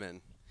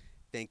Amen.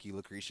 Thank you,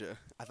 Lucretia.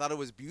 I thought it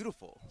was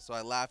beautiful, so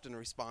I laughed in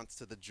response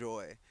to the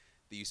joy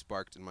that you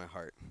sparked in my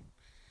heart.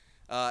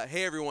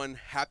 Hey, everyone.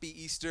 Happy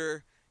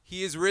Easter.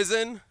 He is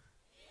risen.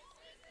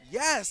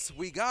 Yes,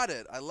 we got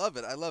it. I love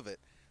it. I love it.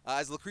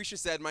 As Lucretia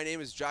said, my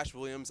name is Josh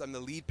Williams. I'm the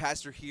lead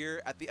pastor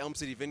here at the Elm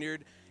City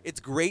Vineyard.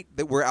 It's great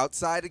that we're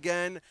outside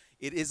again.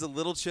 It is a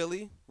little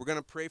chilly. We're going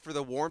to pray for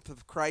the warmth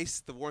of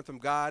Christ, the warmth of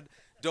God.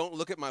 Don't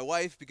look at my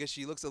wife because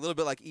she looks a little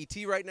bit like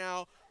E.T. right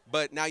now,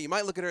 but now you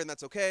might look at her and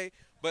that's okay.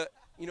 But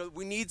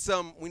we need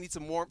some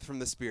warmth from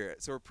the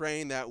Spirit. So we're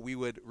praying that we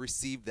would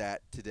receive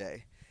that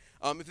today.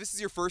 If this is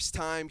your first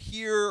time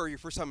here or your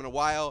first time in a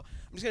while,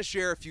 I'm just going to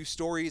share a few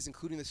stories,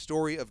 including the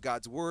story of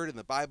God's Word in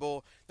the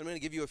Bible. Then I'm going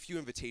to give you a few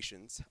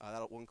invitations.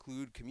 That will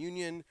include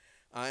communion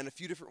and a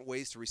few different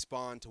ways to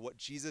respond to what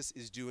Jesus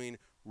is doing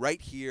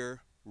right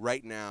here,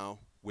 right now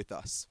with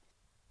us.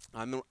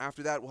 Then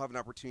after that, we'll have an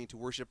opportunity to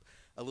worship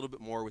a little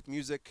bit more with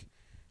music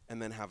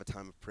and then have a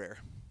time of prayer.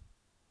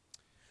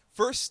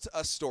 First,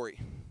 a story.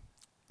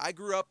 I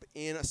grew up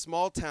in a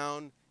small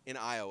town in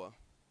Iowa.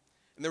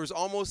 And there was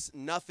almost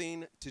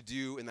nothing to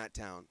do in that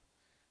town.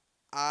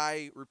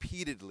 I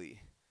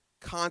repeatedly,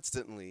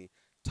 constantly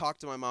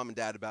talked to my mom and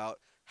dad about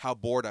how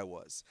bored I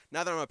was.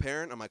 Now that I'm a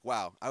parent, I'm like,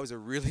 wow, I was a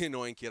really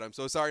annoying kid. I'm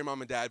so sorry,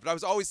 Mom and Dad. But I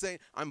was always saying,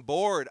 I'm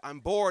bored, I'm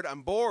bored,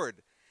 I'm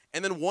bored.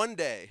 And then one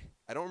day,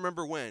 I don't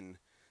remember when,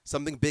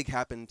 something big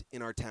happened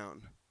in our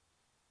town.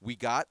 We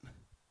got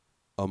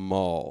a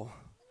mall.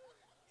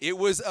 It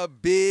was a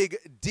big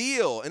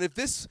deal. And if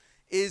this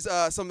is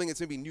something that's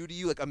maybe new to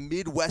you, like a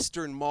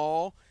Midwestern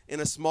mall in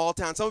a small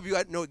town. Some of you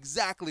know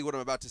exactly what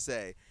I'm about to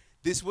say.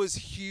 This was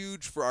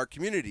huge for our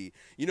community.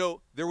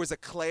 There was a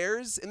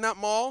Claire's in that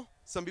mall.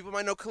 Some people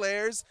might know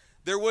Claire's.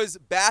 There was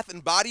Bath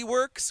and Body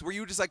Works, where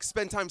you would just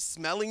spend time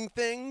smelling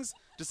things,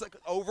 just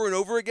over and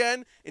over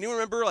again. Anyone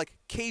remember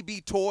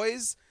KB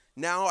Toys?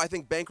 Now I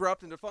think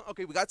bankrupt and defunct.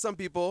 Okay, we got some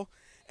people.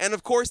 And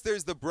of course,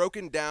 there's the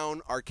broken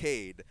down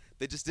arcade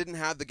that just didn't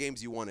have the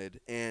games you wanted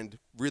and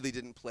really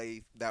didn't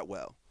play that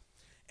well.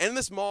 And in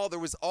this mall, there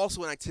was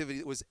also an activity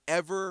that was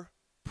ever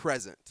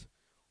present,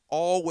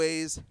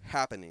 always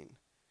happening.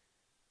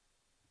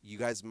 You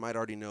guys might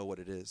already know what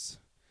it is.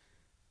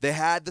 They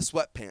had the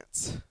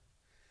sweatpants.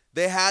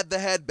 They had the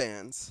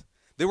headbands.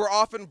 They were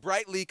often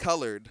brightly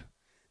colored.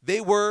 They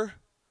were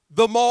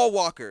the mall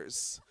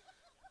walkers.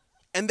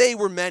 And they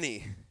were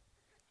many.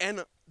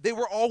 And they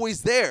were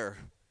always there.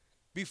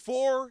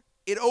 Before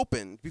it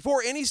opened,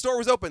 before any store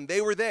was open, they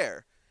were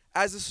there.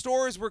 As the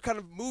stores were kind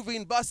of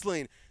moving,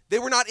 bustling, they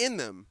were not in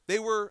them. They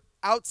were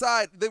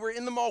outside. They were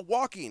in the mall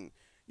walking.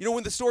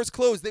 When the stores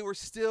closed, they were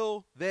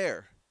still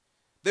there.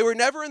 They were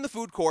never in the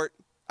food court.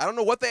 I don't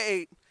know what they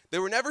ate. They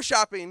were never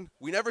shopping.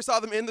 We never saw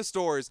them in the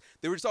stores.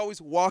 They were just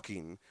always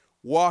walking,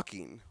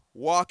 walking,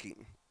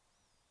 walking.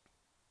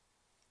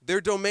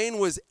 Their domain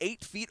was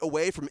 8 feet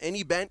away from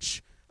any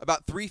bench,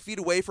 about 3 feet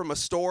away from a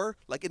store,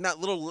 like in that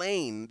little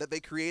lane that they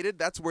created.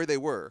 That's where they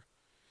were.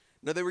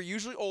 Now, they were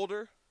usually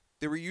older.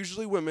 They were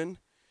usually women.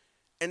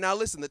 And now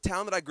listen, the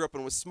town that I grew up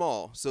in was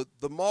small, so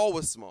the mall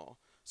was small.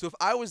 So if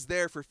I was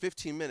there for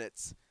 15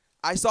 minutes,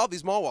 I saw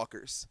these mall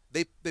walkers.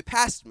 They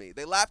passed me.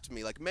 They lapped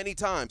me many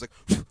times.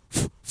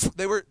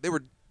 They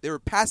were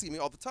passing me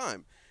all the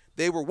time.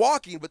 They were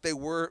walking, but they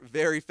were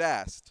very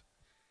fast.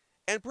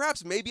 And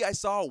perhaps maybe I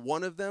saw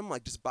one of them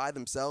just by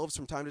themselves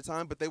from time to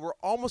time, but they were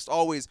almost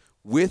always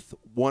with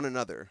one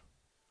another.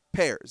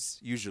 Pairs,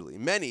 usually.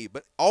 Many,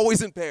 but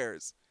always in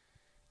pairs.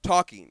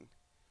 Talking,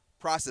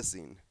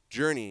 processing,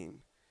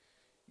 journeying.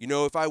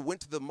 If I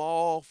went to the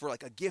mall for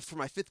a gift for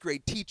my 5th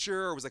grade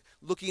teacher, or was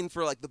looking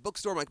for the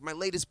bookstore, my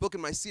latest book in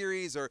my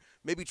series, or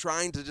maybe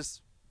trying to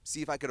just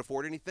see if I could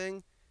afford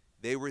anything,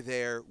 they were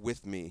there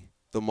with me,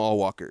 the mall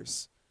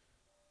walkers.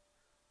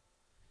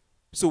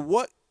 So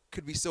what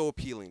could be so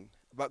appealing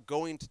about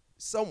going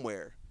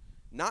somewhere,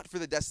 not for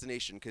the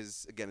destination,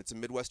 because again, it's a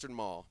Midwestern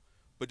mall,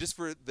 but just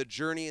for the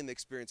journey and the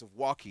experience of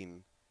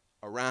walking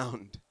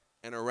around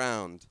and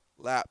around,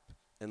 lap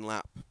and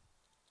lap,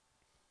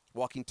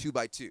 walking 2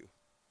 by 2.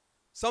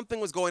 Something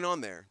was going on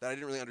there that I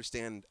didn't really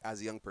understand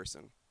as a young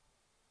person.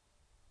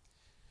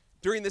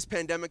 During this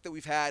pandemic that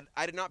we've had,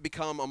 I did not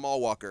become a mall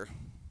walker,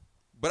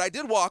 but I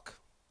did walk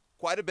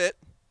quite a bit,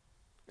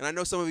 and I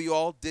know some of you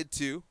all did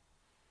too.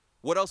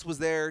 What else was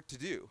there to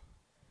do?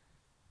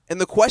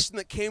 And the question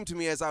that came to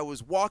me as I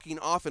was walking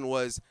often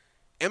was,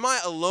 am I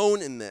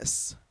alone in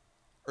this,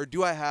 or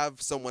do I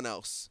have someone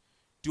else?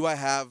 Do I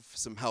have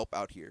some help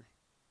out here?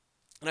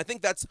 And I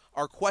think that's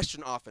our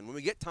question often. When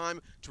we get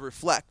time to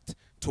reflect,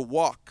 to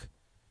walk,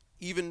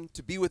 even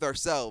to be with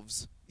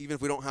ourselves, even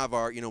if we don't have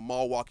our,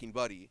 mall walking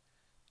buddy,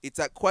 it's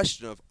that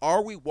question of,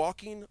 are we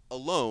walking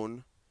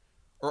alone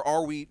or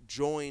are we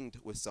joined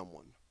with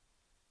someone?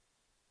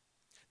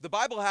 The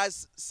Bible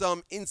has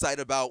some insight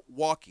about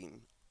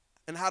walking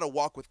and how to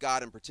walk with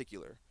God in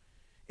particular.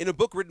 In a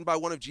book written by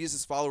one of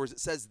Jesus' followers, it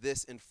says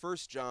this in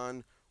 1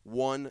 John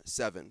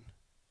 1:7.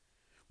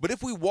 But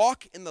if we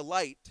walk in the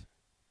light,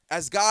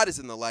 as God is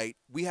in the light,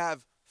 we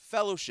have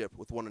fellowship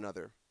with one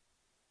another.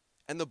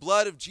 And the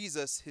blood of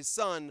Jesus, his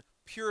son,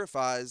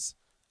 purifies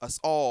us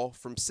all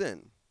from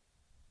sin.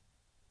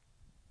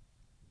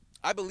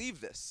 I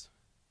believe this.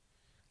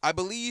 I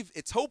believe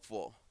it's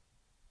hopeful,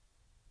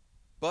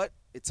 but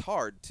it's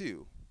hard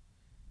too.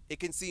 It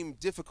can seem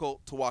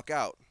difficult to walk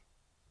out.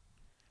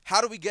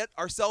 How do we get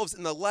ourselves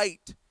in the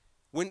light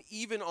when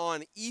even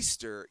on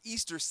Easter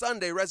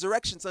Sunday,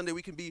 Resurrection Sunday,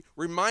 we can be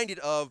reminded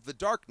of the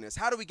darkness?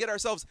 How do we get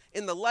ourselves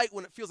in the light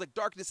when it feels like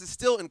darkness is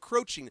still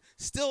encroaching,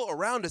 still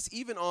around us,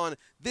 even on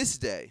this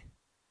day?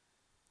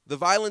 The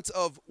violence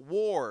of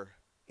war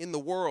in the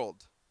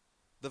world,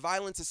 the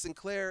violence as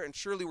Sinclair and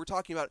Shirley were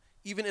talking about,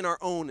 even in our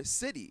own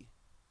city.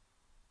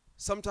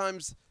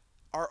 Sometimes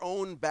our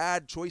own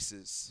bad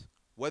choices,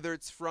 whether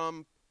it's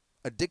from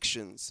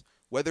addictions,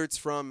 whether it's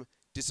from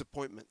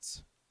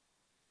disappointments.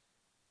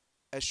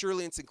 As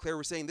Shirley and Sinclair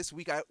were saying, this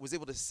week I was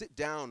able to sit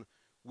down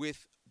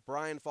with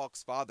Brian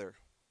Falk's father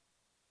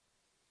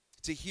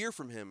to hear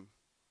from him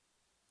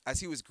as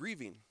he was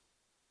grieving.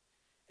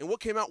 And what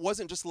came out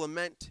wasn't just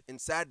lament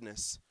and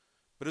sadness,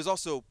 but it was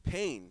also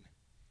pain.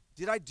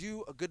 Did I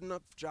do a good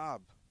enough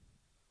job?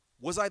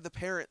 Was I the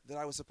parent that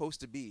I was supposed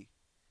to be?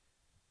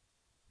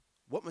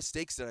 What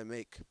mistakes did I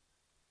make?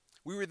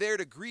 We were there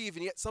to grieve,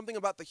 and yet something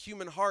about the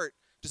human heart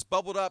just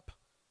bubbled up.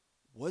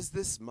 Was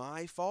this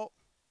my fault?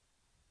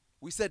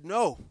 We said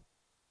no,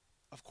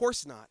 of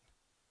course not.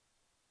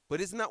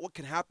 But isn't that what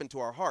can happen to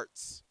our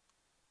hearts?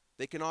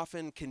 They can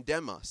often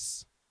condemn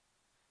us.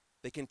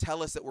 They can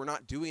tell us that we're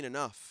not doing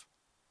enough.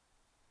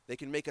 They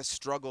can make us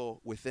struggle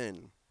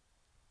within.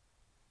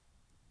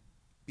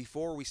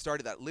 Before we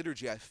started that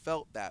liturgy, I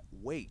felt that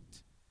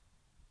weight.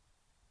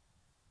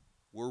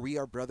 Were we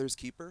our brother's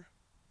keeper?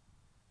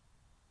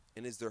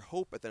 And is there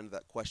hope at the end of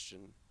that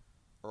question,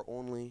 or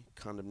only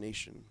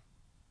condemnation?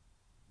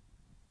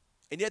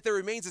 And yet there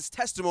remains this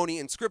testimony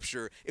in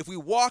Scripture. If we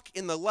walk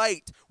in the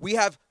light, we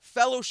have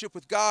fellowship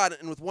with God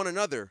and with one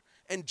another.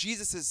 And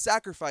Jesus'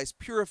 sacrifice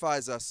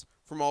purifies us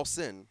from all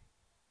sin.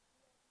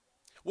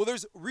 Well,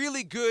 there's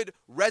really good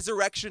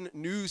resurrection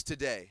news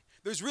today.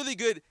 There's really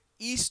good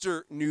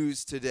Easter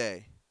news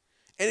today.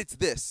 And it's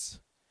this,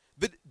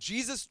 that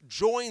Jesus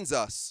joins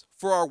us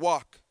for our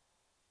walk.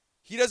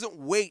 He doesn't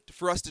wait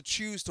for us to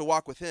choose to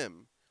walk with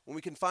him when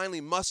we can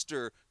finally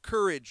muster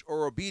courage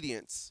or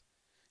obedience.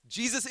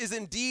 Jesus is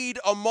indeed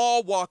a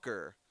mall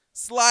walker,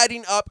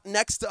 sliding up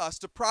next to us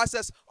to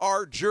process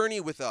our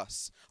journey with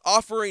us,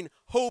 offering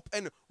hope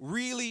and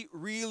really,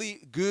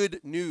 really good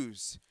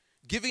news,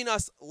 giving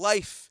us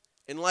life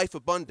and life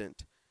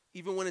abundant,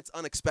 even when it's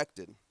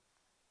unexpected.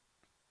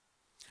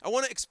 I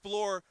want to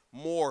explore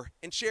more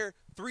and share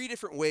 3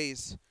 different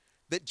ways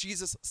that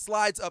Jesus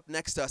slides up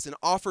next to us and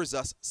offers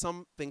us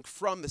something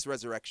from this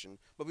resurrection.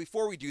 But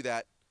before we do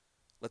that,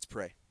 let's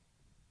pray.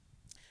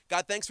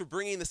 God, thanks for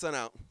bringing the sun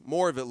out.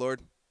 More of it,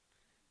 Lord.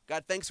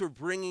 God, thanks for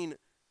bringing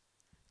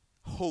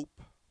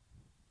hope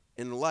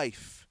and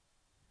life.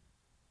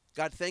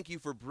 God, thank you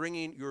for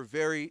bringing your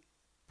very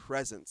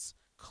presence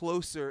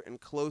closer and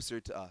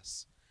closer to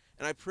us.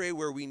 And I pray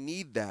where we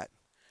need that.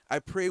 I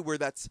pray where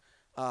that's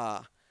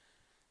I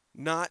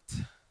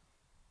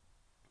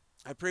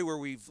pray where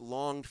we've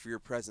longed for your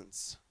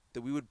presence,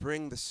 that we would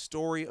bring the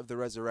story of the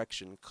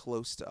resurrection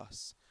close to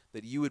us,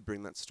 that you would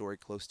bring that story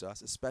close to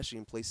us, especially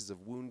in places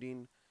of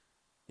wounding,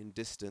 in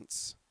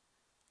distance,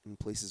 in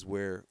places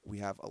where we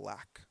have a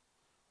lack.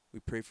 We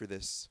pray for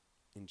this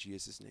in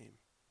Jesus' name.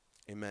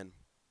 Amen.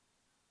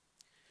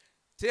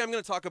 Today I'm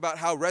going to talk about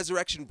how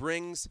resurrection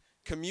brings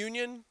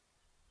communion,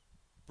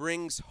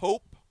 brings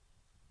hope,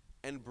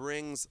 and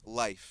brings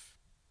life.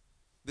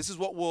 This is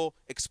what we'll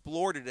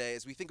explore today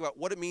as we think about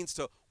what it means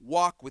to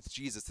walk with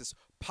Jesus, this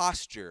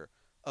posture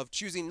of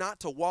choosing not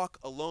to walk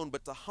alone,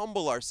 but to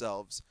humble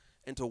ourselves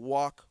and to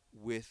walk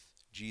with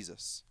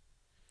Jesus.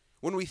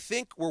 When we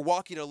think we're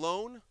walking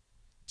alone,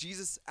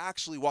 Jesus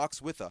actually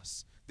walks with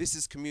us. This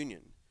is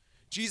communion.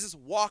 Jesus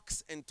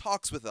walks and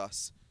talks with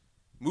us,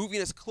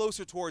 moving us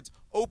closer towards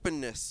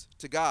openness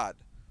to God,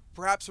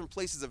 perhaps from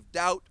places of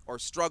doubt or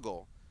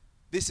struggle.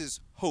 This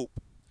is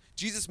hope.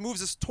 Jesus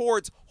moves us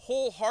towards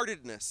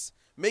wholeheartedness,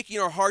 making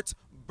our hearts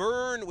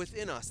burn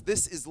within us.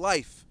 This is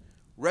life,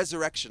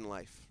 resurrection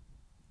life.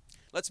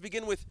 Let's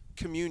begin with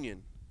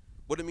communion,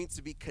 what it means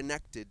to be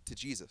connected to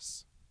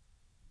Jesus.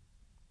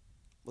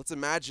 Let's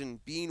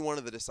imagine being one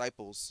of the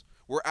disciples,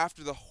 where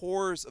after the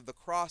horrors of the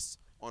cross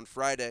on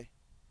Friday,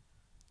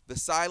 the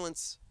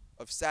silence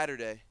of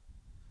Saturday,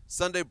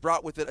 Sunday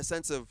brought with it a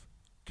sense of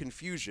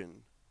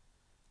confusion.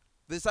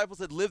 The disciples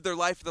had lived their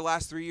life for the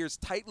last 3 years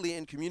tightly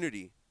in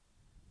community,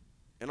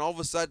 and all of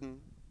a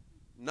sudden,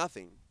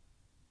 nothing.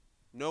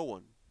 No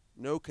one,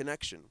 no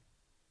connection.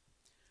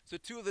 So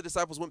 2 of the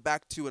disciples went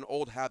back to an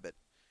old habit,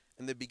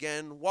 and they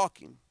began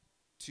walking,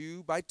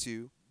 2 by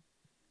 2,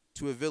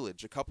 to a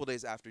village a couple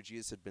days after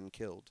Jesus had been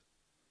killed.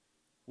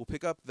 We'll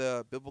pick up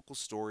the biblical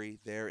story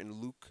there in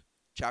Luke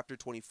chapter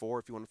 24,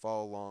 if you want to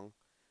follow along,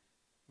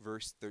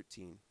 verse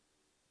 13.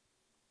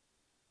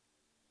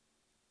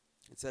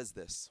 It says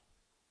this.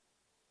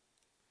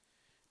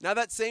 Now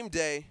that same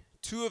day,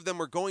 2 of them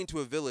were going to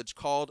a village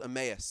called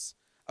Emmaus,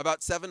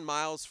 about 7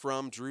 miles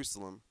from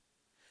Jerusalem.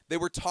 They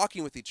were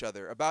talking with each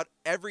other about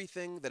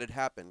everything that had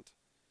happened.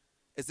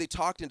 As they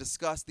talked and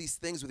discussed these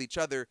things with each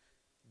other,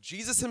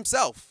 Jesus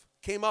himself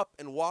came up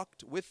and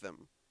walked with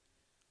them.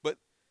 But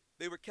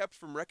they were kept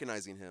from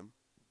recognizing him.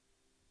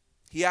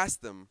 He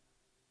asked them,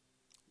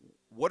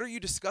 "What are you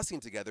discussing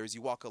together as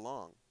you walk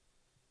along?"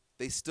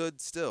 They stood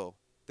still,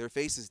 their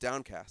faces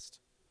downcast.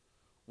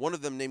 One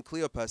of them, named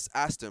Cleopas,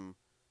 asked him,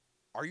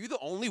 "Are you the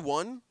only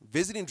one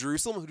visiting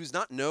Jerusalem who does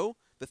not know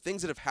the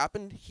things that have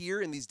happened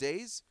here in these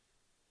days?"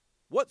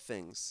 "What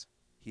things?"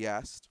 he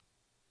asked.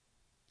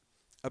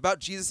 "About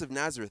Jesus of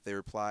Nazareth," they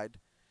replied.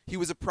 "He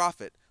was a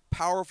prophet,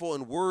 powerful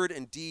in word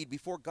and deed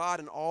before God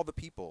and all the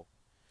people.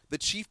 The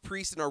chief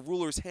priests and our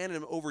rulers handed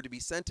him over to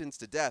be sentenced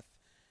to death,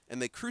 and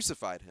they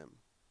crucified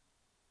him.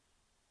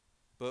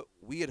 But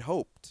we had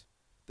hoped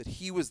that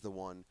he was the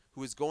one who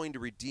was going to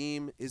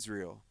redeem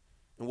Israel.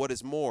 And what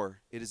is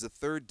more, it is the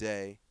third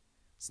day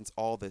since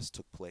all this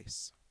took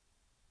place."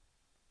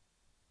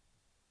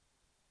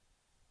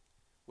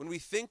 When we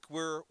think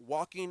we're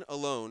walking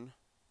alone,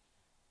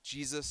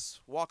 Jesus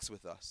walks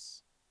with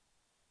us.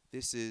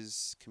 This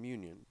is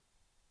communion.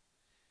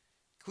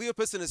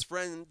 Cleopas and his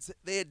friends,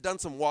 they had done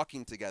some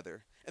walking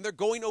together, and they're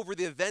going over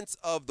the events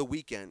of the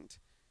weekend.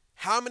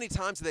 How many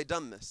times have they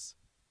done this?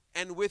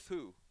 And with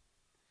who?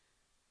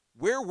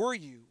 Where were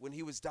you when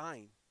he was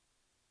dying?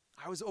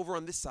 I was over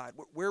on this side.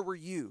 Where were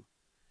you?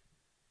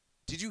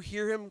 Did you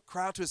hear him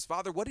cry out to his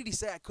Father? What did he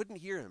say? I couldn't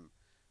hear him.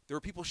 There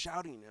were people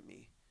shouting at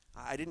me.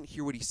 I didn't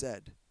hear what he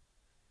said.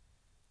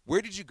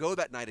 Where did you go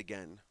that night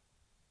again?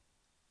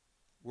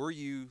 Were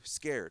you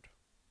scared?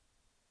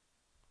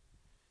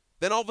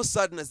 Then all of a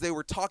sudden, as they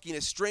were talking,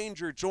 a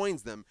stranger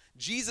joins them,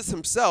 Jesus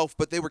himself,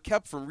 but they were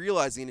kept from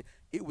realizing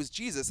it was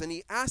Jesus. And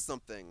he asked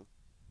something.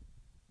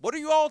 "What are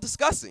you all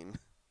discussing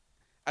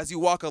as you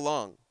walk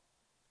along?"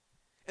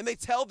 And they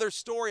tell their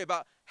story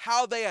about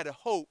how they had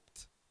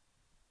hoped,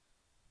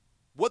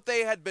 what they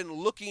had been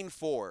looking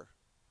for,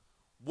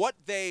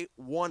 what they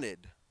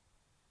wanted.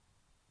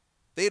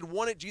 They had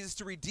wanted Jesus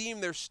to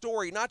redeem their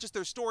story, not just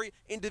their story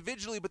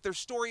individually, but their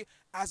story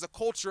as a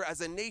culture,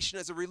 as a nation,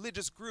 as a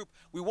religious group.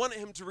 We wanted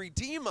him to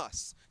redeem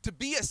us, to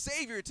be a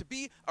savior, to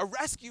be a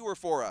rescuer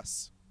for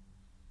us.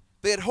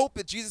 They had hoped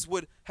that Jesus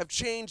would have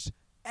changed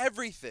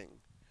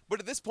everything.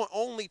 But at this point,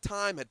 only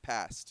time had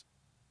passed.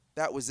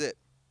 That was it.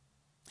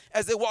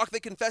 As they walk, they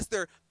confess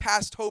their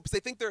past hopes.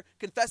 They think they're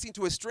confessing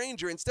to a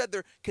stranger. Instead,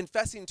 they're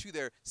confessing to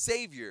their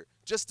Savior,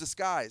 just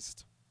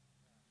disguised.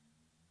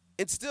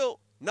 And still,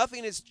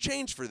 nothing has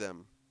changed for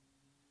them.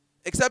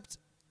 Except,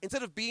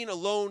 instead of being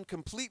alone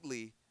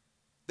completely,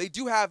 they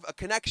do have a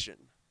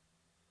connection.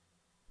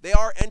 They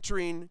are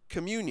entering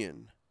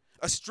communion.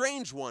 A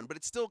strange one, but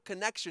it's still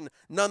connection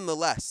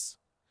nonetheless.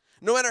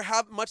 No matter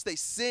how much they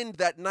sinned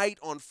that night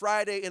on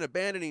Friday in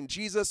abandoning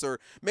Jesus, or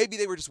maybe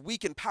they were just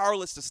weak and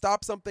powerless to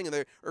stop something and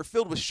they are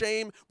filled with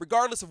shame,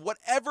 regardless of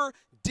whatever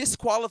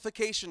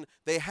disqualification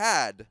they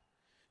had,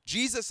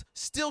 Jesus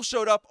still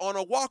showed up on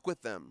a walk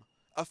with them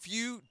a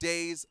few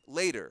days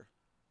later.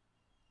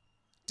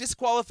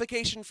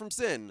 Disqualification from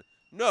sin?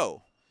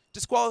 No.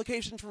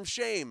 Disqualification from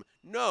shame?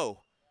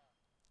 No.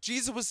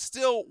 Jesus was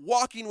still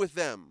walking with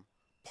them,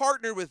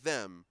 partnered with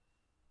them,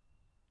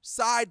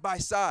 side by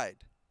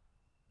side.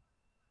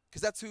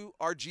 Because that's who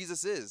our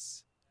Jesus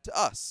is to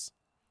us.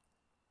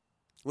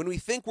 When we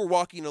think we're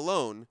walking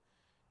alone,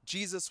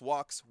 Jesus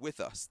walks with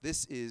us.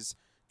 This is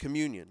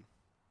communion.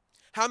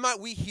 How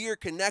might we here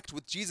connect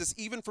with Jesus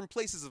even from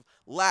places of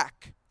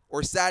lack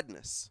or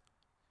sadness?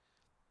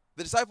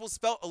 The disciples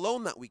felt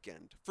alone that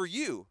weekend. For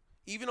you,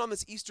 even on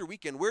this Easter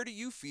weekend, where do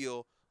you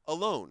feel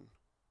alone?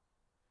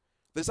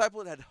 The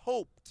disciples had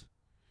hoped.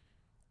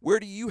 Where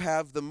do you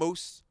have the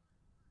most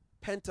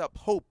pent-up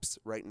hopes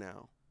right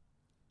now?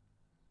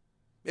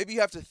 Maybe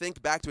you have to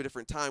think back to a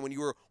different time when you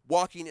were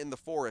walking in the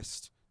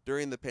forest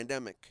during the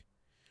pandemic,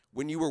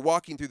 when you were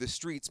walking through the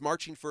streets,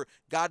 marching for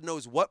God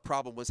knows what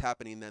problem was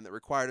happening then that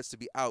required us to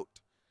be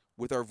out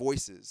with our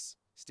voices,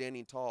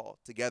 standing tall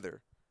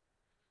together.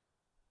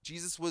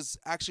 Jesus was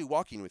actually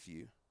walking with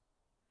you.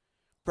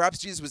 Perhaps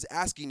Jesus was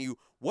asking you,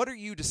 what are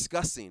you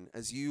discussing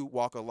as you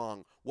walk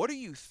along? What are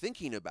you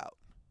thinking about?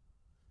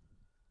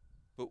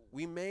 But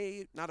we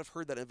may not have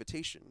heard that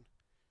invitation,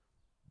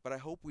 but I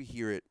hope we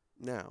hear it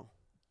now.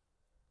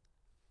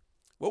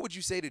 What would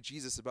you say to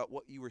Jesus about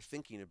what you were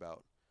thinking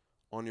about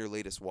on your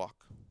latest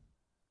walk?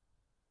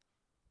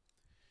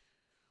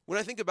 When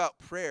I think about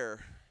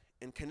prayer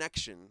and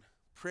connection,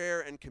 prayer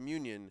and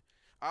communion,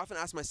 I often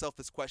ask myself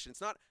this question.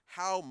 It's not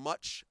how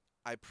much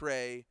I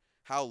pray,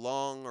 how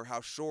long or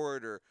how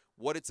short or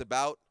what it's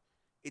about.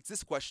 It's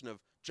this question of,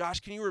 Josh,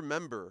 can you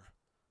remember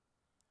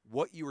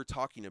what you were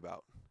talking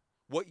about?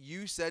 What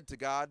you said to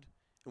God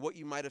and what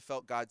you might have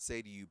felt God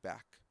say to you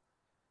back?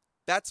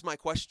 That's my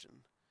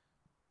question.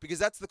 Because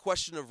that's the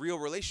question of real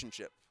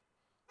relationship.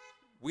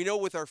 We know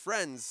with our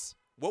friends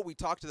what we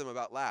talked to them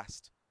about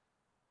last.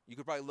 You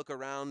could probably look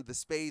around the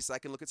space. I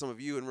can look at some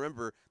of you and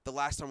remember the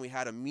last time we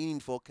had a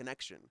meaningful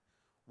connection.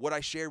 What I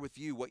shared with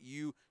you, what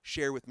you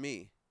share with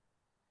me.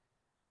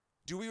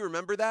 Do we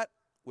remember that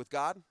with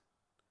God?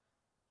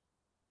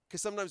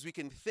 Because sometimes we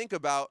can think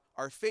about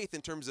our faith in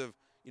terms of,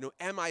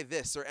 am I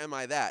this or am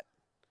I that?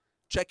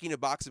 Checking a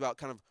box about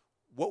kind of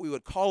what we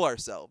would call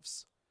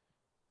ourselves.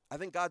 I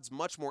think God's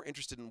much more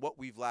interested in what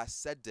we've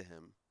last said to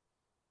him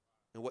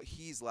and what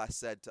he's last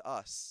said to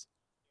us.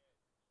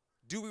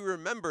 Do we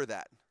remember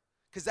that?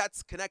 Because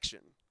that's connection.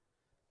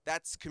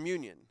 That's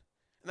communion.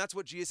 And that's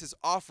what Jesus is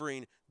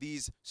offering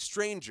these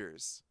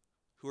strangers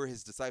who are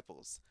his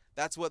disciples.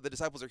 That's what the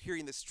disciples are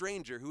hearing the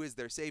stranger, who is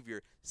their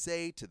Savior,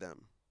 say to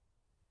them.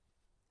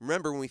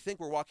 Remember, when we think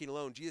we're walking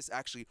alone, Jesus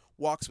actually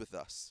walks with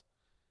us.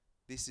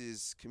 This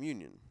is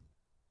communion.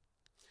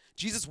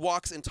 Jesus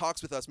walks and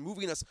talks with us,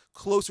 moving us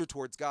closer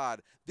towards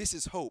God. This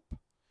is hope.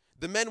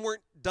 The men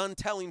weren't done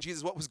telling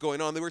Jesus what was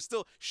going on. They were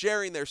still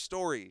sharing their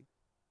story.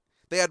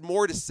 They had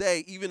more to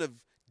say, even of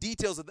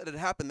details that had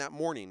happened that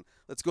morning.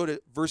 Let's go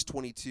to verse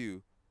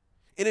 22.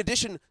 In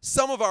addition,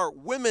 some of our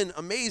women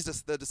amazed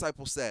us, the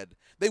disciples said.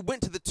 They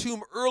went to the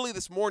tomb early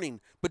this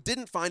morning, but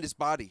didn't find his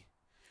body.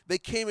 They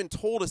came and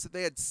told us that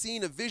they had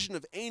seen a vision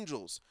of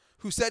angels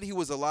who said he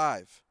was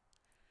alive.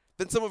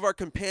 Then some of our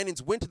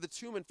companions went to the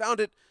tomb and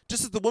found it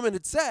just as the woman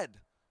had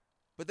said,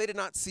 but they did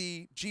not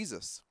see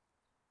Jesus.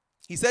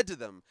 He said to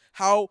them,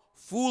 "How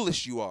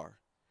foolish you are,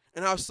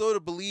 and how slow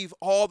to believe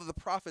all that the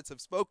prophets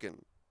have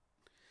spoken.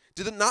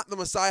 Did not the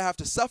Messiah have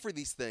to suffer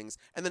these things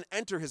and then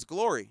enter his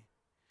glory?"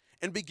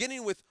 And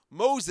beginning with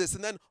Moses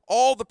and then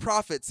all the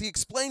prophets, he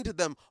explained to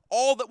them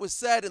all that was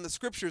said in the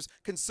scriptures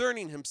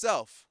concerning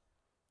himself.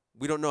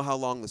 We don't know how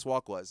long this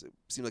walk was. It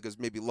seemed like it was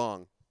maybe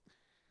long.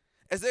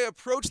 As they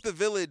approached the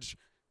village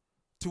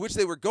to which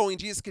they were going,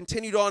 Jesus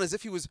continued on as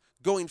if he was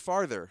going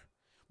farther.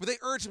 But they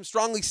urged him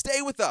strongly, "Stay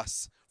with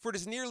us, for it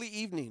is nearly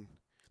evening.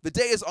 The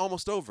day is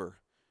almost over."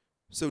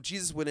 So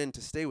Jesus went in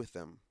to stay with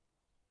them.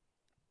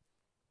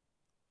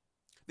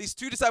 These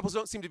two disciples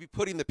don't seem to be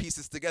putting the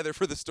pieces together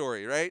for the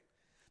story, right?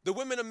 The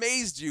women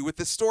amazed you with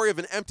the story of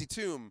an empty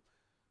tomb.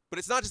 But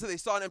it's not just that they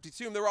saw an empty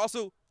tomb. There were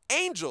also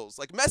angels,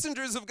 like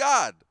messengers of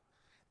God,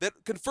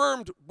 that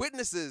confirmed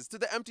witnesses to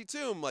the empty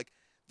tomb. Like,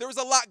 there was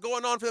a lot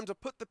going on for them to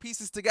put the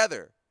pieces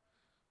together.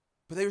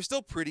 But they were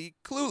still pretty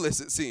clueless,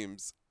 it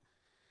seems.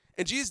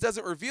 And Jesus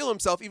doesn't reveal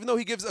himself, even though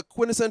he gives a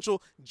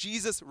quintessential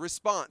Jesus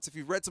response. If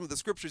you've read some of the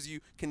scriptures,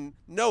 you can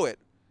know it.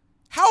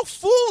 How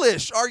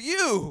foolish are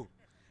you?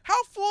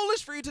 How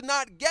foolish for you to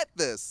not get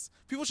this.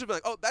 People should be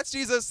like, "Oh, that's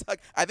Jesus." Like,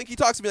 I think he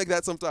talks to me like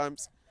that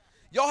sometimes.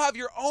 Y'all have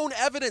your own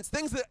evidence,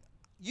 things that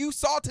you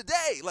saw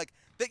today, like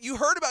that you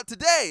heard about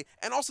today,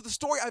 and also the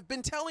story I've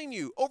been telling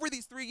you over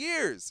these 3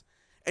 years,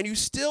 and you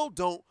still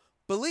don't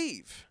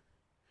believe.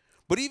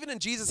 But even in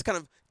Jesus kind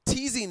of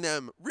teasing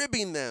them,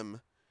 ribbing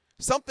them,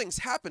 something's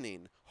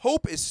happening.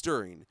 Hope is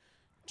stirring.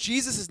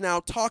 Jesus is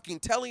now talking,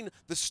 telling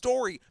the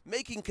story,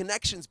 making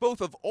connections both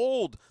of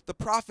old, the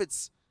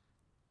prophets,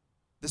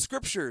 the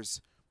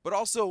scriptures, but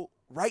also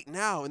right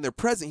now in their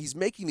present, he's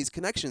making these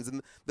connections.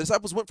 And the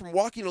disciples went from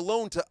walking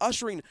alone to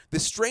ushering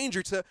this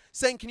stranger to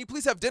saying, "Can you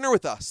please have dinner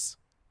with us?"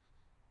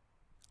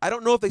 I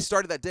don't know if they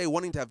started that day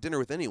wanting to have dinner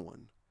with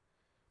anyone,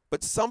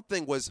 but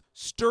something was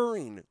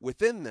stirring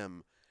within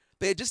them.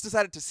 They had just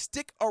decided to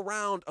stick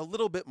around a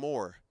little bit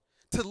more,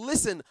 to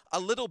listen a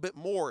little bit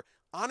more.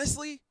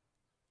 Honestly,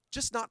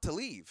 just not to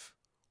leave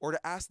or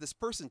to ask this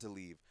person to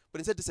leave, but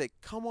instead to say,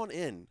 "Come on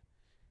in,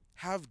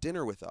 have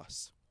dinner with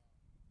us."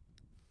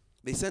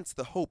 They sense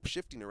the hope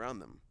shifting around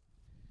them.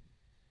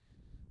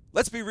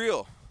 Let's be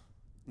real.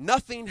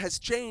 Nothing has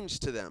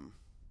changed to them.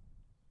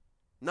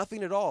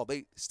 Nothing at all.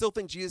 They still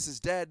think Jesus is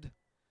dead.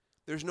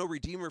 There's no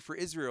Redeemer for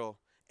Israel.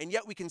 And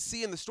yet we can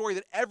see in the story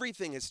that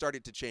everything has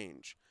started to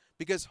change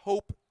because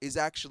hope is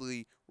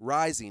actually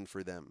rising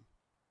for them.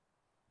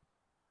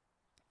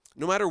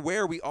 No matter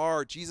where we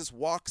are, Jesus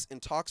walks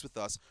and talks with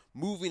us,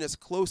 moving us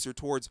closer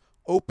towards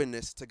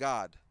openness to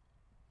God.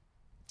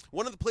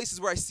 One of the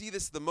places where I see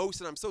this the most,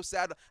 and I'm so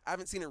sad I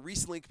haven't seen it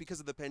recently because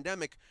of the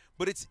pandemic,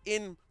 but it's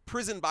in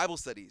prison Bible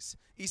studies.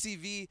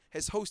 ECV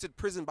has hosted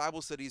prison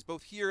Bible studies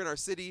both here in our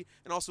city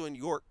and also in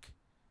York,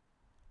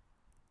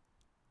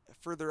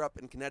 further up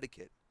in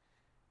Connecticut.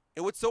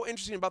 And what's so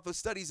interesting about those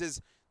studies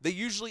is they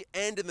usually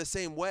end in the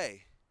same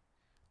way,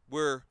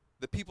 where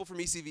the people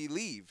from ECV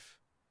leave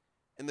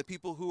and the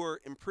people who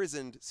are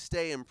imprisoned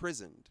stay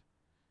imprisoned.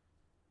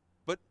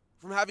 But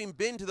from having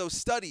been to those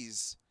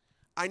studies,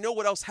 I know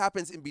what else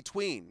happens in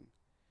between.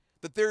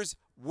 That there's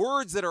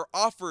words that are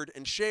offered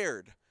and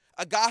shared.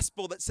 A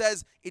gospel that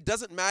says it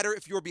doesn't matter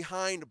if you're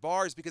behind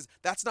bars because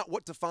that's not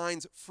what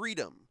defines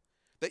freedom.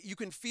 That you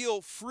can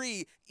feel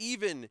free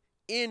even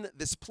in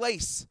this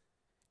place.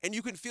 And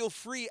you can feel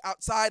free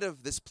outside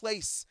of this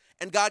place.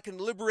 And God can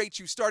liberate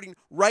you starting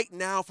right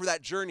now for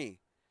that journey.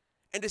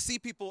 And to see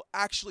people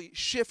actually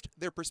shift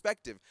their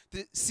perspective.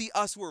 To see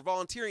us who are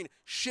volunteering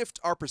shift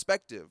our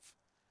perspective.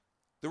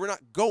 That we're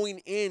not going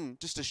in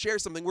just to share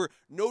something. We're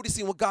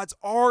noticing what God's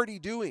already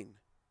doing.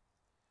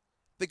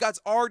 That God's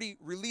already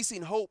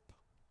releasing hope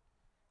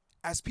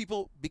as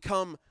people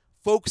become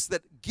folks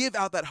that give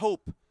out that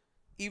hope,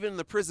 even in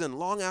the prison,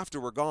 long after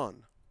we're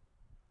gone.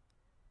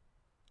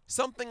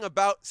 Something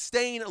about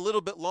staying a little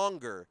bit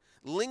longer,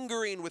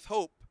 lingering with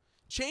hope,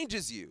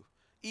 changes you,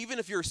 even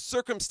if your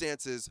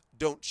circumstances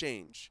don't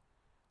change.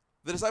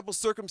 The disciples'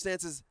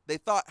 circumstances they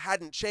thought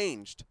hadn't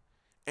changed,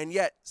 and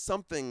yet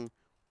something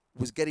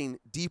was getting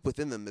deep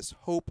within them, this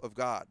hope of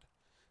God.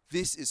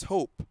 This is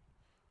hope,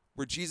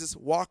 where Jesus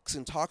walks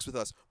and talks with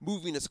us,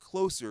 moving us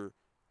closer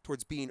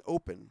towards being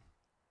open.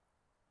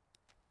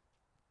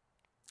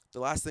 The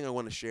last thing I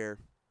want to share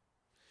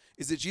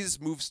is that Jesus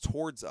moves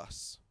towards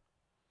us.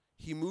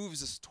 He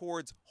moves us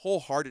towards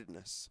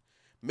wholeheartedness,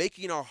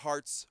 making our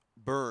hearts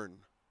burn.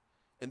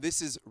 And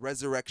this is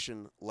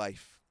resurrection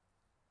life.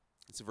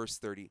 It's verse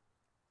 30.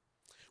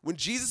 When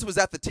Jesus was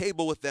at the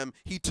table with them,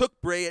 he took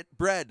bread,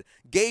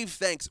 gave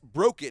thanks,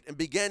 broke it, and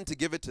began to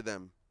give it to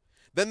them.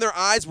 Then their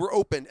eyes were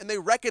opened, and they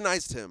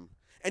recognized him.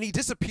 And he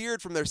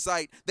disappeared from their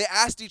sight. They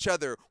asked each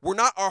other, were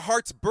not our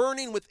hearts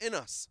burning within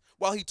us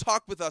while he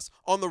talked with us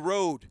on the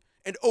road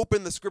and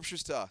opened the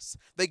scriptures to us?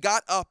 They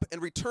got up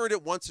and returned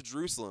at once to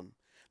Jerusalem.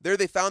 There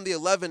they found the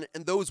 11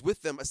 and those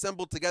with them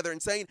assembled together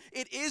and saying,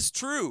 "It is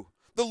true.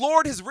 The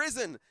Lord has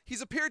risen.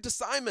 He's appeared to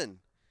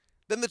Simon."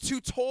 Then the two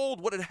told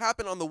what had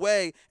happened on the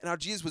way and how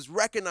Jesus was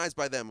recognized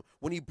by them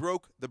when he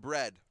broke the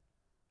bread.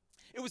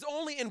 It was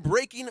only in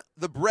breaking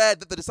the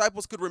bread that the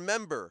disciples could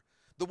remember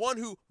the one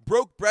who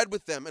broke bread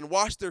with them and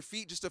washed their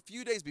feet just a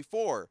few days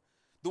before,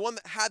 the one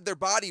that had their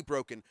body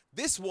broken.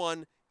 This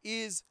one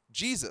is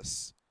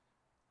Jesus.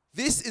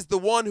 This is the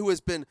one who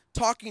has been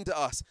talking to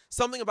us.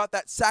 Something about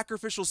that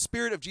sacrificial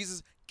spirit of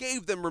Jesus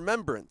gave them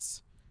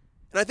remembrance.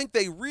 And I think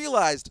they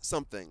realized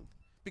something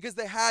because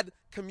they had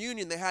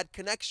communion, they had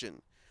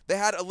connection, they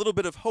had a little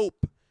bit of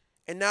hope.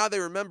 And now they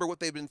remember what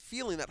they've been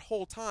feeling that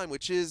whole time,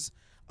 which is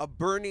a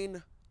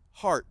burning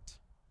heart.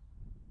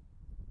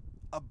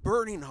 A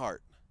burning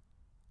heart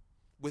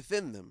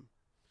within them,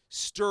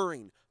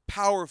 stirring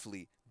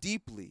powerfully,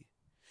 deeply.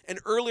 And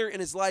earlier in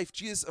his life,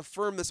 Jesus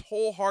affirmed this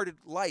wholehearted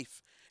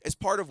life as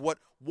part of what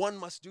one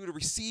must do to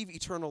receive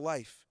eternal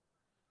life.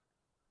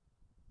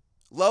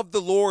 Love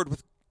the Lord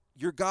with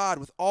your God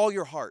with all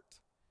your heart,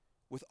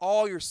 with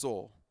all your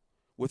soul,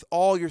 with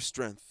all your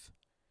strength,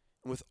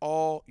 and with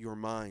all your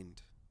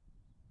mind.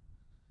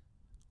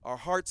 Our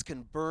hearts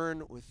can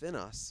burn within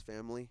us,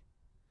 family.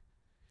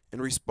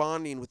 And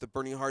responding with a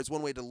burning heart is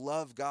one way to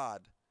love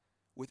God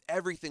with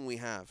everything we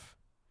have.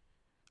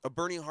 A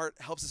burning heart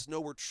helps us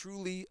know we're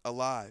truly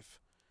alive,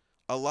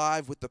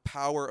 alive with the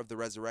power of the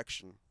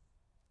resurrection.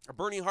 A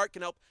burning heart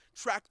can help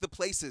track the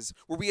places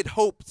where we had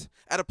hoped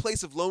at a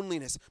place of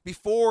loneliness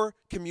before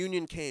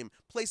communion came,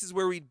 places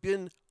where we'd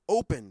been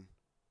open,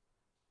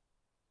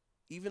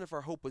 even if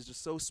our hope was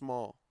just so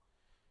small.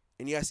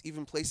 And yes,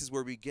 even places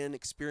where we begin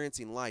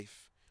experiencing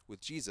life with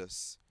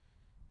Jesus,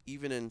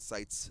 even in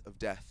sights of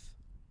death.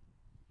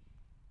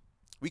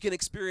 We can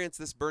experience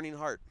this burning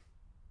heart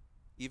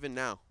even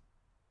now.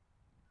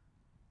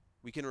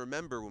 We can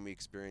remember when we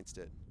experienced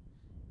it.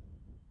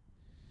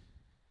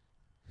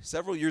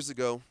 Several years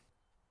ago,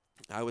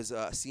 I was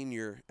a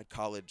senior at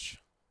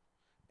college,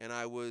 and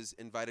I was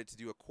invited to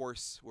do a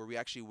course where we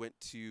actually went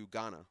to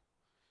Ghana.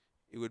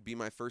 It would be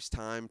my first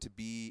time to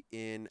be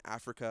in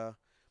Africa,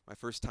 my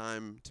first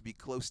time to be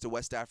close to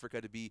West Africa,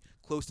 to be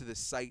close to this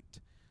site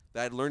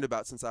that I'd learned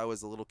about since I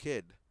was a little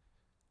kid.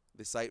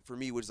 This site for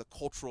me was a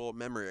cultural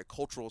memory, a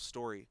cultural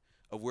story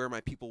of where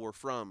my people were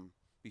from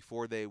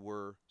before they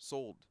were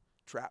sold,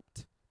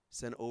 trapped,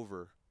 sent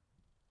over,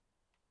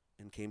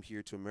 and came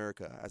here to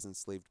America as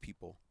enslaved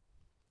people.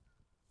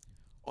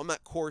 On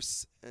that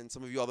course, and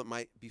some of you all that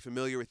might be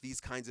familiar with these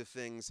kinds of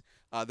things,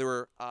 there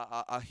were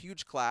a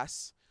huge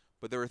class,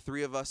 but there were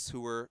 3 of us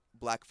who were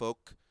black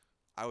folk.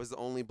 I was the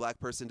only black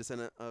person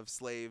descendant of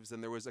slaves,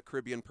 and there was a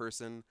Caribbean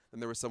person,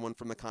 and there was someone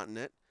from the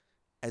continent,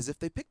 as if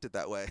they picked it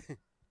that way,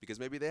 because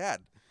maybe they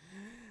had.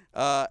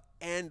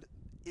 And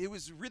it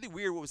was really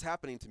weird what was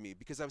happening to me,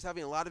 because I was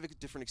having a lot of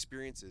different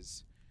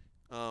experiences.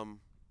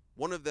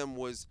 One of them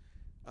was,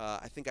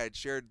 I think I had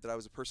shared that I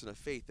was a person of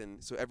faith,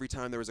 and so every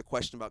time there was a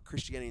question about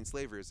Christianity and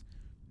slavery,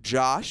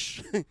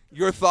 Josh,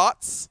 your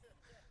thoughts?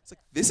 It's like,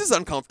 this is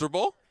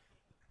uncomfortable.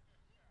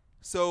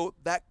 So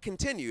that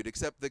continued,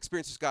 except the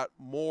experience just got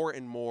more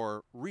and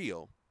more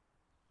real.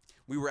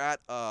 We were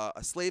at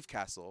a slave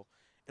castle,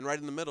 and right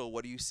in the middle,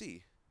 what do you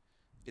see?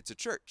 It's a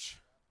church.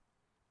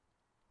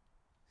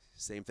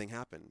 Same thing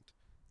happened.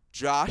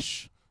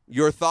 Josh,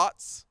 your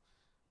thoughts?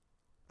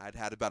 I'd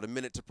had about a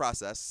minute to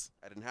process.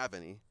 I didn't have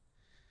any.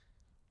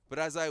 But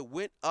as I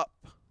went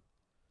up,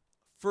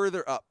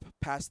 further up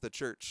past the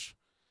church,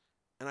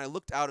 and I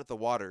looked out at the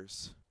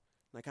waters,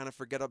 and I kind of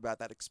forget about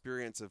that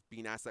experience of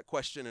being asked that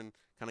question and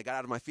kind of got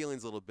out of my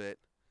feelings a little bit,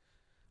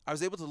 I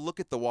was able to look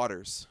at the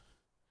waters,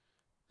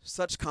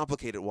 such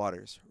complicated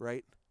waters,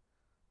 right?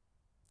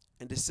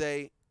 And to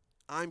say,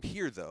 I'm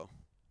here though,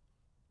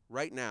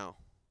 right now,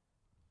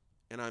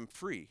 and I'm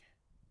free.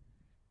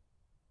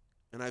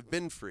 And I've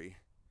been free.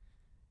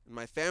 And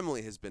my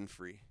family has been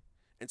free.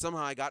 And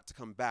somehow I got to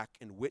come back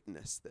and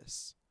witness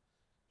this.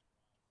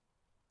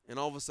 And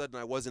all of a sudden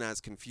I wasn't as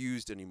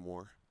confused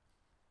anymore.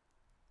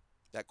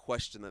 That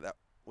question that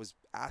was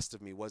asked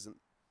of me wasn't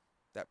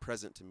that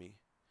present to me.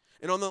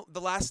 And on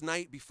the last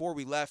night before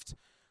we left,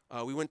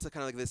 We went to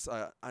kind of like this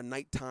a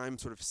nighttime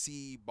sort of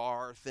sea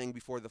bar thing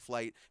before the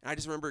flight, and I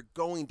just remember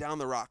going down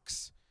the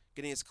rocks,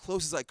 getting as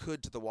close as I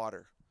could to the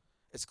water,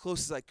 as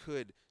close as I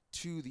could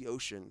to the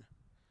ocean.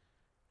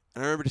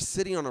 And I remember just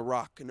sitting on a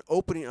rock and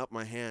opening up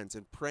my hands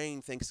and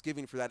praying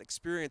thanksgiving for that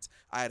experience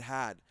I had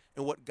had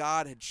and what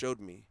God had showed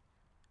me.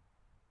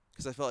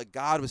 Because I felt like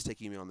God was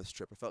taking me on this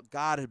trip. I felt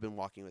God had been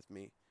walking with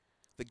me.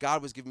 That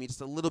God was giving me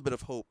just a little bit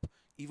of hope,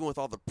 even with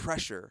all the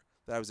pressure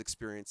that I was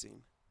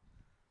experiencing.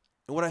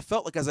 And what I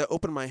felt like as I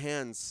opened my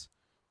hands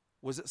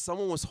was that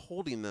someone was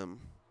holding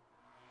them,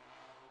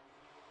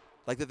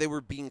 like that they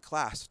were being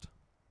clasped.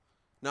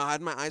 Now, I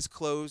had my eyes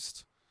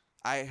closed.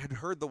 I had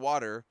heard the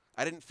water.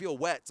 I didn't feel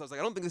wet, so I was like,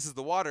 I don't think this is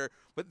the water,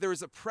 but there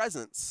was a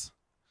presence.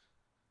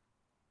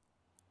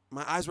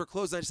 My eyes were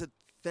closed, and I just said,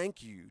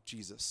 thank you,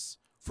 Jesus,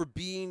 for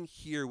being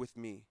here with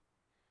me,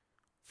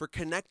 for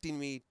connecting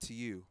me to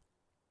you,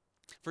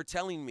 for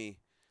telling me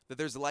that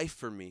there's life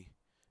for me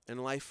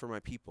and life for my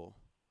people,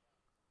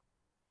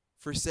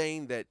 for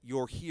saying that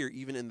you're here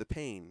even in the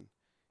pain,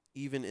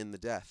 even in the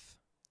death.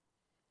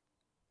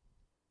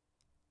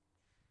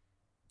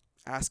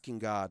 Asking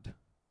God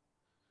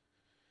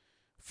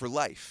for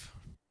life.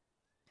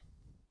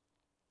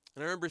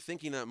 And I remember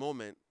thinking that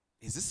moment,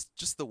 is this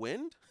just the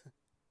wind?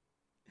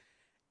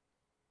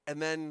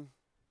 And then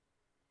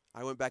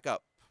I went back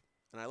up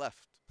and I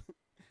left.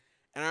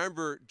 And I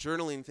remember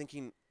journaling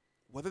thinking,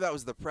 whether that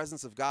was the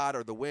presence of God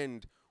or the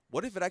wind,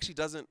 what if it actually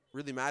doesn't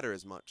really matter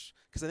as much?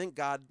 Because I think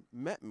God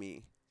met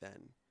me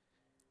then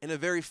in a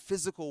very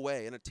physical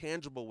way, in a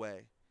tangible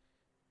way.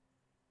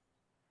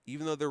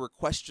 Even though there were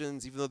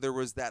questions, even though there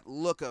was that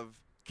look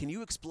of, can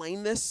you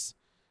explain this?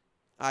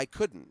 I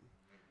couldn't.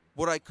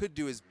 What I could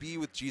do is be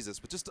with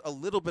Jesus with just a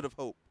little bit of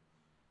hope.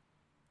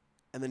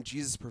 And then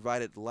Jesus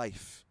provided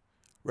life,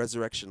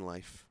 resurrection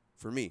life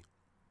for me.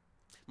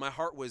 My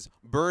heart was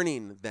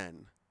burning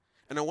then.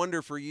 And I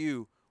wonder for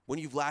you, when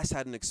you've last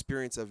had an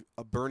experience of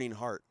a burning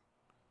heart,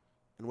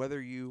 and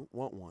whether you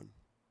want one.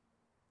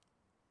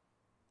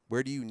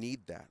 Where do you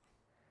need that?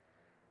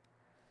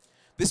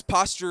 This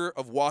posture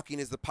of walking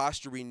is the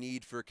posture we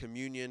need for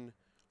communion,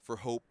 for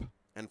hope,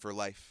 and for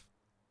life.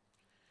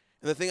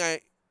 And the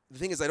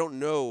thing is, I don't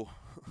know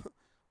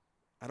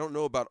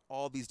about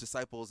all these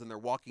disciples and their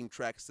walking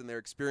treks and their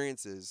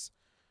experiences.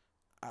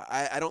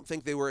 I don't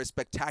think they were as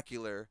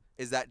spectacular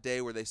as that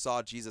day where they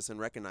saw Jesus and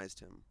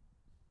recognized him.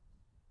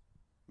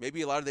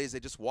 Maybe a lot of days they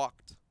just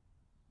walked.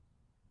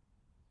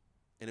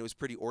 And it was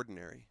pretty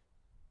ordinary.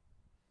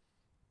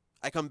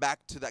 I come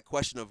back to that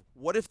question of,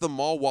 what if the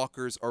mall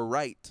walkers are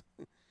right?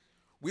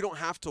 We don't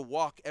have to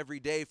walk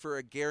every day for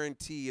a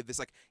guarantee of this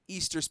like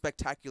Easter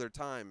spectacular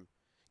time.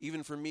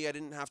 Even for me, I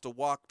didn't have to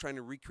walk trying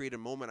to recreate a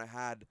moment I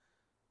had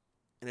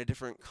in a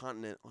different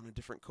continent on a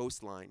different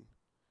coastline.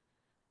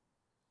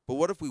 But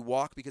what if we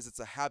walk because it's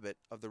a habit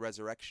of the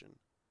resurrection?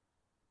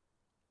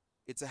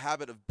 It's a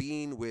habit of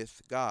being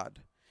with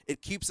God.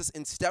 It keeps us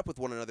in step with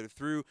one another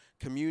through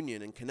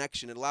communion and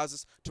connection. It allows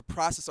us to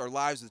process our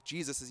lives with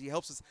Jesus as he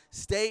helps us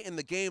stay in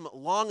the game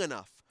long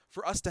enough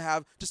for us to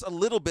have just a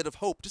little bit of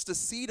hope, just a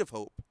seed of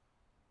hope.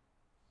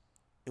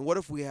 And what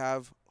if we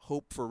have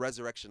hope for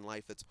resurrection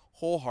life that's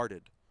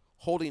wholehearted,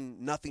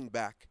 holding nothing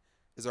back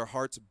as our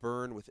hearts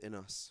burn within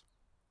us?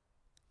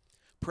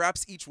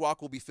 Perhaps each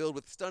walk will be filled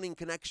with stunning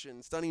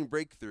connection, stunning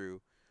breakthrough,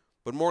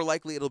 but more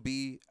likely it'll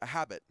be a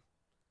habit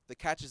that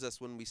catches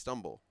us when we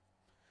stumble,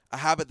 a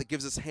habit that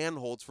gives us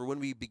handholds for when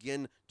we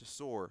begin to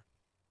soar.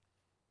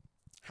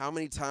 How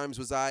many times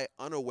was I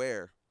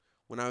unaware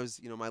when I was,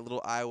 my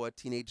little Iowa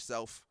teenage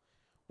self,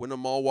 when a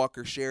mall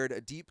walker shared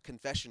a deep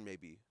confession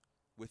maybe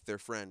with their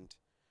friend,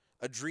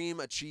 a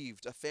dream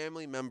achieved, a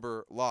family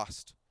member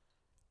lost,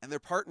 and their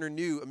partner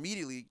knew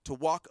immediately to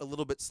walk a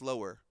little bit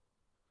slower,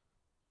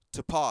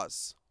 to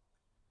pause,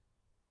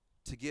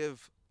 to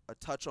give a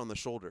touch on the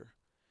shoulder.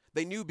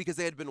 They knew because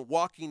they had been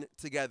walking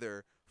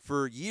together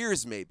for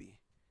years maybe.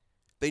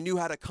 They knew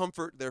how to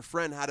comfort their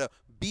friend, how to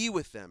be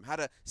with them, how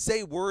to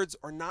say words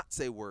or not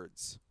say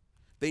words.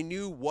 They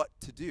knew what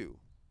to do.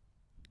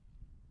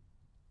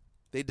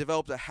 They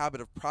developed a habit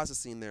of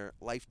processing their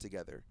life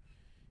together.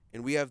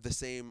 And we have the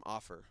same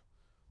offer,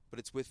 but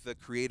it's with the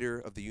creator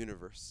of the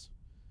universe,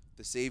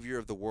 the savior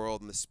of the world,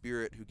 and the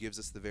Spirit who gives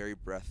us the very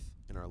breath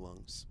in our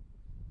lungs.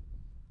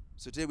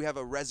 So today we have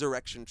a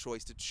resurrection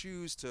choice to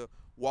choose to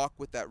walk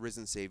with that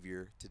risen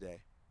Savior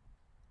today.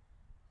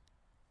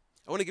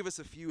 I want to give us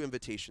a few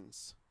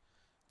invitations.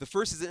 The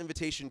first is an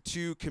invitation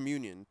to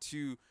communion,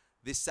 to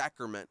this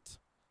sacrament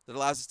that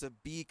allows us to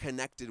be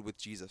connected with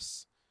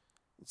Jesus.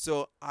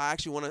 So I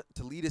actually want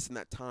to lead us in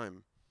that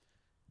time.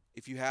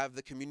 If you have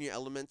the communion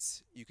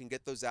elements, you can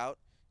get those out.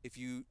 If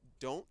you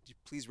don't,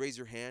 please raise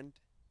your hand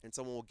and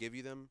someone will give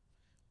you them.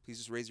 Please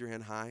just raise your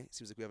hand high. It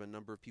seems like we have a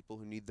number of people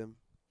who need them.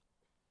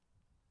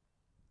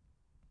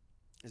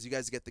 As you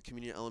guys get the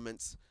communion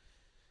elements,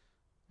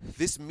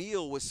 this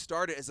meal was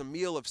started as a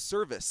meal of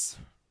service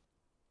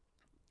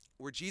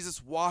where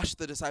Jesus washed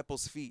the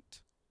disciples'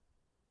 feet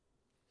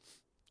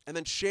and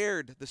then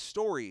shared the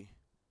story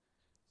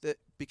that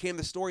became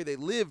the story they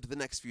lived the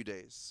next few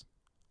days.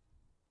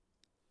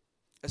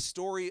 a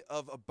story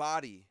of a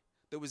body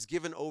that was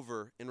given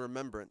over in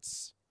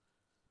remembrance,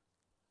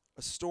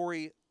 a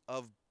story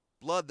of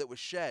blood that was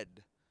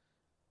shed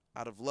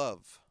out of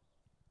love.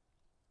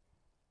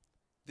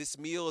 This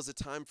meal is a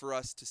time for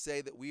us to say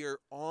that we are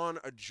on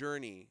a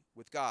journey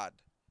with God,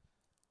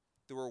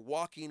 that we're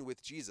walking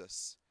with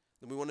Jesus,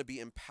 and we want to be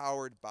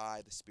empowered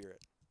by the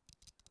Spirit.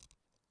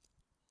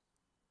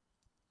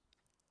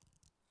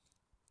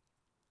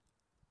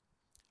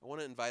 I want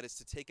to invite us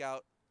to take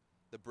out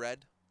the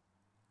bread,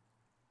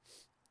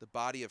 the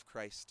body of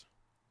Christ,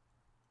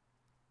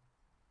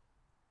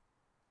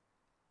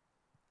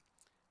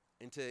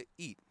 and to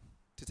eat,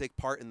 to take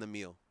part in the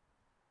meal.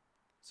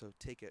 So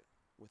take it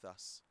with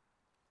us.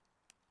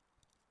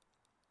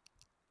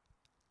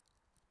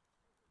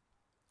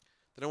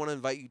 Then I want to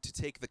invite you to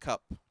take the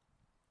cup,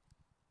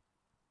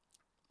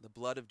 the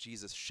blood of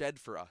Jesus shed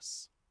for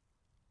us,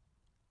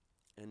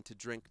 and to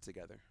drink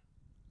together.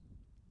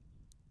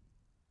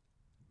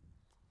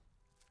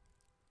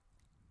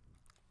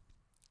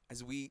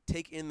 As we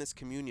take in this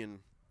communion,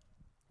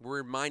 we're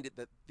reminded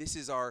that this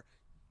is our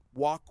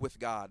walk with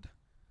God,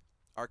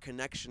 our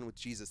connection with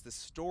Jesus, this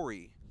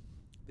story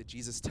that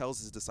Jesus tells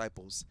his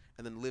disciples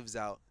and then lives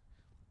out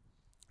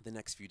the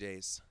next few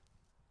days.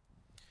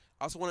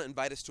 I also want to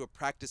invite us to a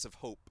practice of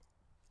hope.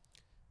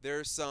 There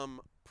are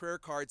some prayer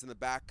cards in the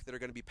back that are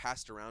going to be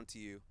passed around to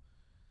you.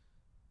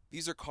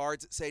 These are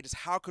cards that say just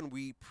how can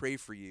we pray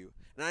for you?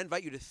 And I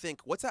invite you to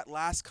think, what's that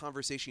last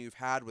conversation you've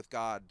had with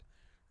God?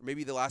 Or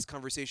maybe the last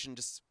conversation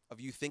just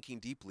of you thinking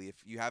deeply if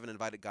you haven't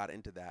invited God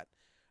into that.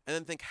 And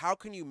then think, how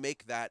can you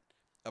make that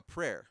a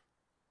prayer?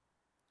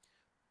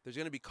 There's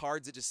going to be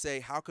cards that just say,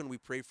 how can we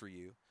pray for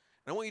you?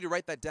 And I want you to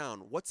write that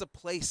down. What's a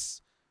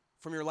place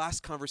from your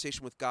last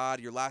conversation with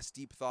God, your last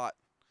deep thought,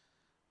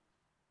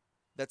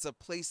 that's a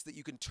place that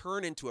you can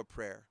turn into a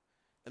prayer?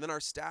 And then our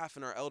staff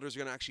and our elders are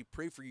going to actually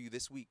pray for you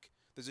this week.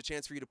 There's a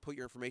chance for you to put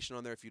your information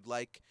on there if you'd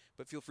like,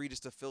 but feel free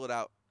just to fill it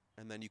out,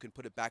 and then you can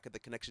put it back at the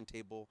connection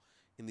table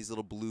in these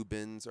little blue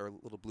bins or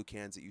little blue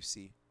cans that you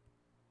see.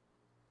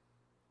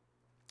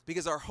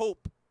 Because our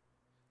hope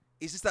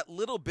is just that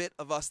little bit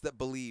of us that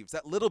believes,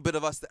 that little bit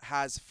of us that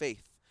has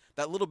faith,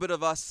 that little bit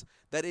of us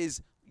that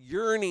is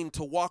yearning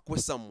to walk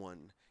with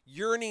someone,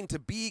 yearning to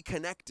be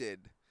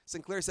connected.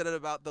 Sinclair said it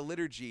about the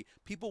liturgy.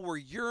 People were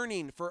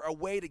yearning for a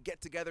way to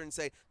get together and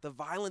say, the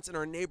violence in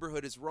our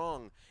neighborhood is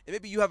wrong. And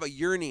maybe you have a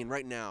yearning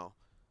right now,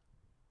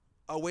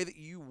 a way that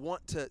you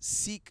want to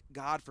seek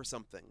God for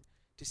something,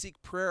 to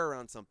seek prayer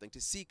around something,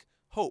 to seek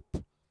hope.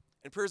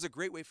 And prayer is a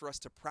great way for us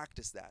to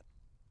practice that.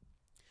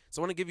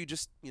 So I want to give you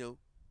just,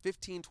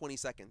 15, 20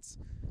 seconds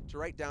to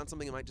write down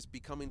something that might just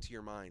be coming to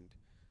your mind.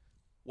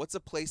 What's a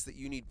place that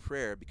you need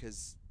prayer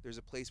because there's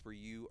a place where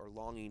you are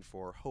longing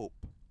for hope?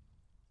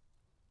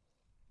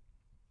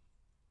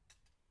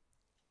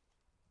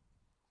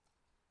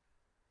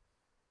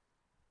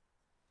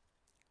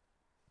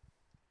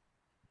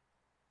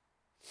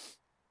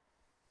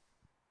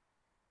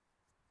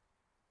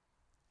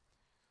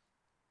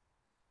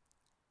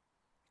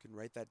 You can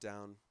write that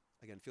down.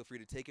 Again, feel free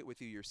to take it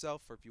with you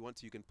yourself, or if you want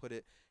to, you can put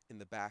it in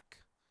the back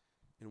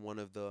in one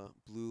of the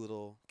blue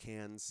little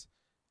cans,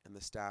 and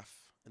the staff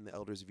and the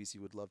elders of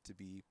VC would love to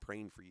be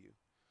praying for you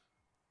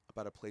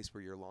about a place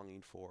where you're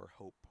longing for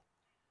hope.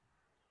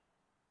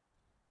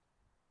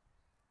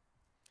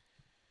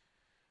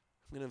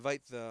 I'm going to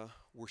invite the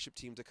worship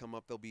team to come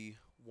up. There'll be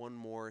one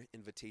more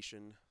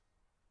invitation.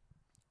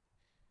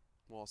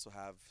 We'll also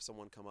have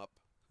someone come up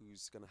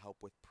who's going to help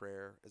with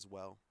prayer as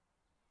well.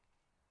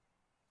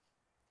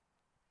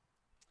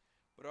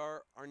 But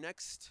our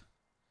next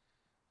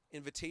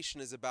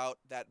invitation is about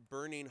that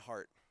burning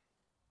heart.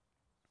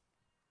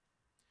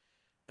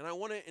 And I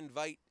want to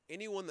invite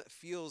anyone that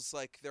feels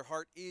like their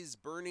heart is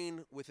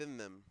burning within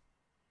them.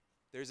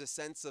 There's a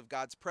sense of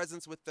God's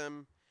presence with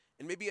them,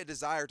 and maybe a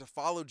desire to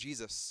follow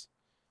Jesus,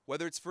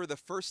 whether it's for the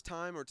first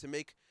time or to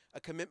make a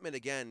commitment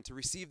again, to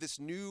receive this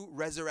new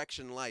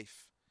resurrection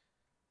life.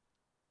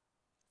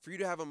 For you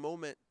to have a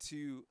moment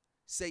to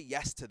say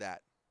yes to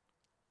that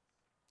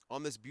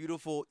on this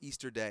beautiful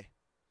Easter day.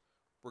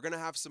 We're going to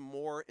have some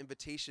more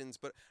invitations,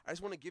 but I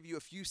just want to give you a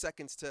few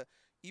seconds to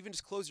even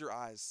just close your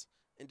eyes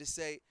and to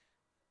say,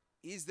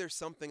 is there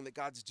something that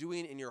God's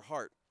doing in your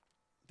heart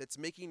that's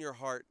making your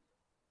heart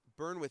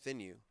burn within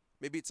you?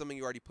 Maybe it's something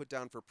you already put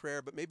down for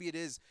prayer, but maybe it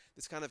is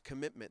this kind of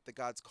commitment that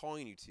God's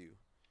calling you to.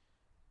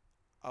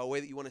 A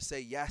way that you want to say,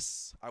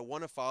 yes, I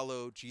want to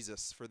follow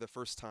Jesus for the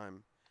first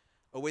time.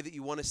 A way that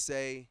you want to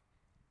say,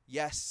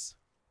 yes,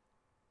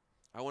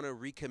 I want to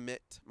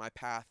recommit my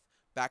path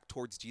back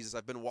towards Jesus.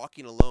 I've been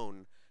walking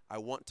alone. I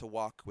want to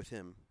walk with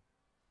him.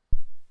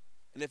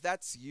 And if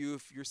that's you,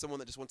 if you're someone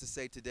that just wants to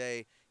say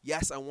today,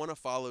 yes, I want to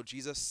follow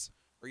Jesus,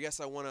 or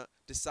yes, I want to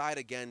decide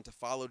again to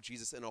follow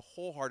Jesus in a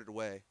wholehearted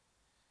way,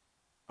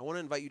 I want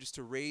to invite you just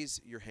to raise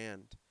your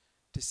hand,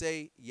 to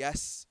say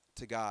yes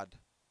to God,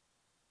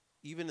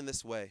 even in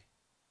this way,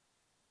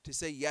 to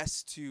say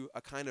yes to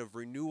a kind of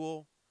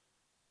renewal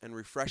and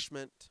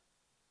refreshment,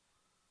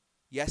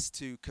 yes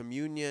to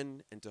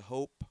communion and to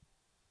hope.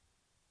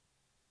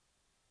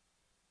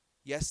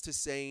 Yes to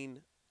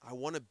saying, I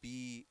want to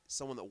be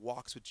someone that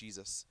walks with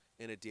Jesus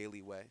in a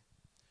daily way.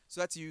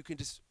 So that's you. You can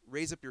just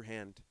raise up your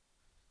hand.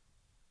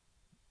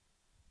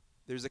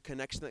 There's a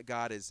connection that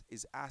God is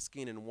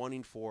asking and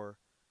wanting for.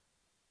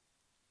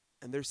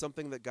 And there's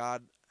something that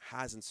God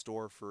has in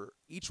store for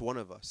each one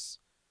of us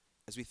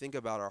as we think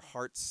about our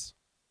hearts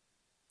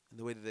and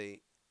the way that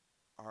they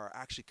are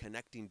actually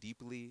connecting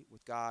deeply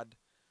with God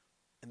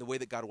and the way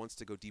that God wants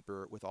to go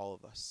deeper with all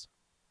of us.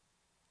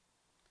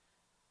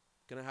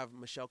 Going to have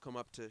Michelle come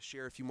up to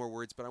share a few more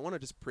words, but I want to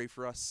just pray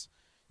for us.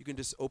 You can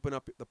just open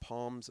up the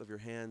palms of your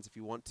hands if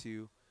you want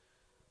to.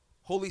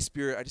 Holy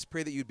Spirit, I just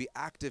pray that you'd be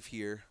active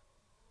here,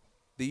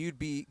 that you'd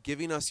be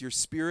giving us your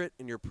spirit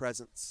and your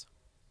presence.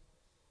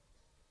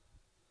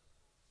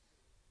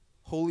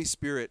 Holy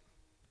Spirit,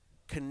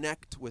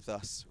 connect with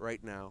us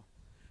right now.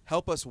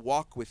 Help us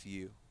walk with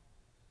you.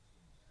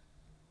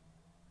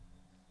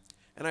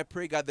 And I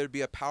pray, God, there'd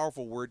be a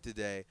powerful word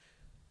today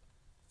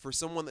for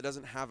someone that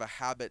doesn't have a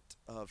habit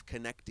of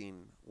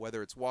connecting,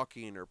 whether it's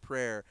walking or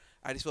prayer.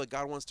 I just feel like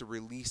God wants to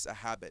release a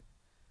habit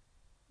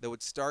that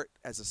would start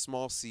as a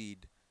small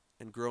seed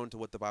and grow into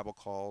what the Bible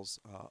calls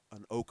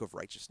an oak of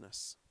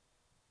righteousness.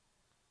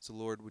 So,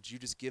 Lord, would you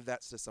just give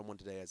that to someone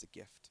today as a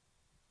gift?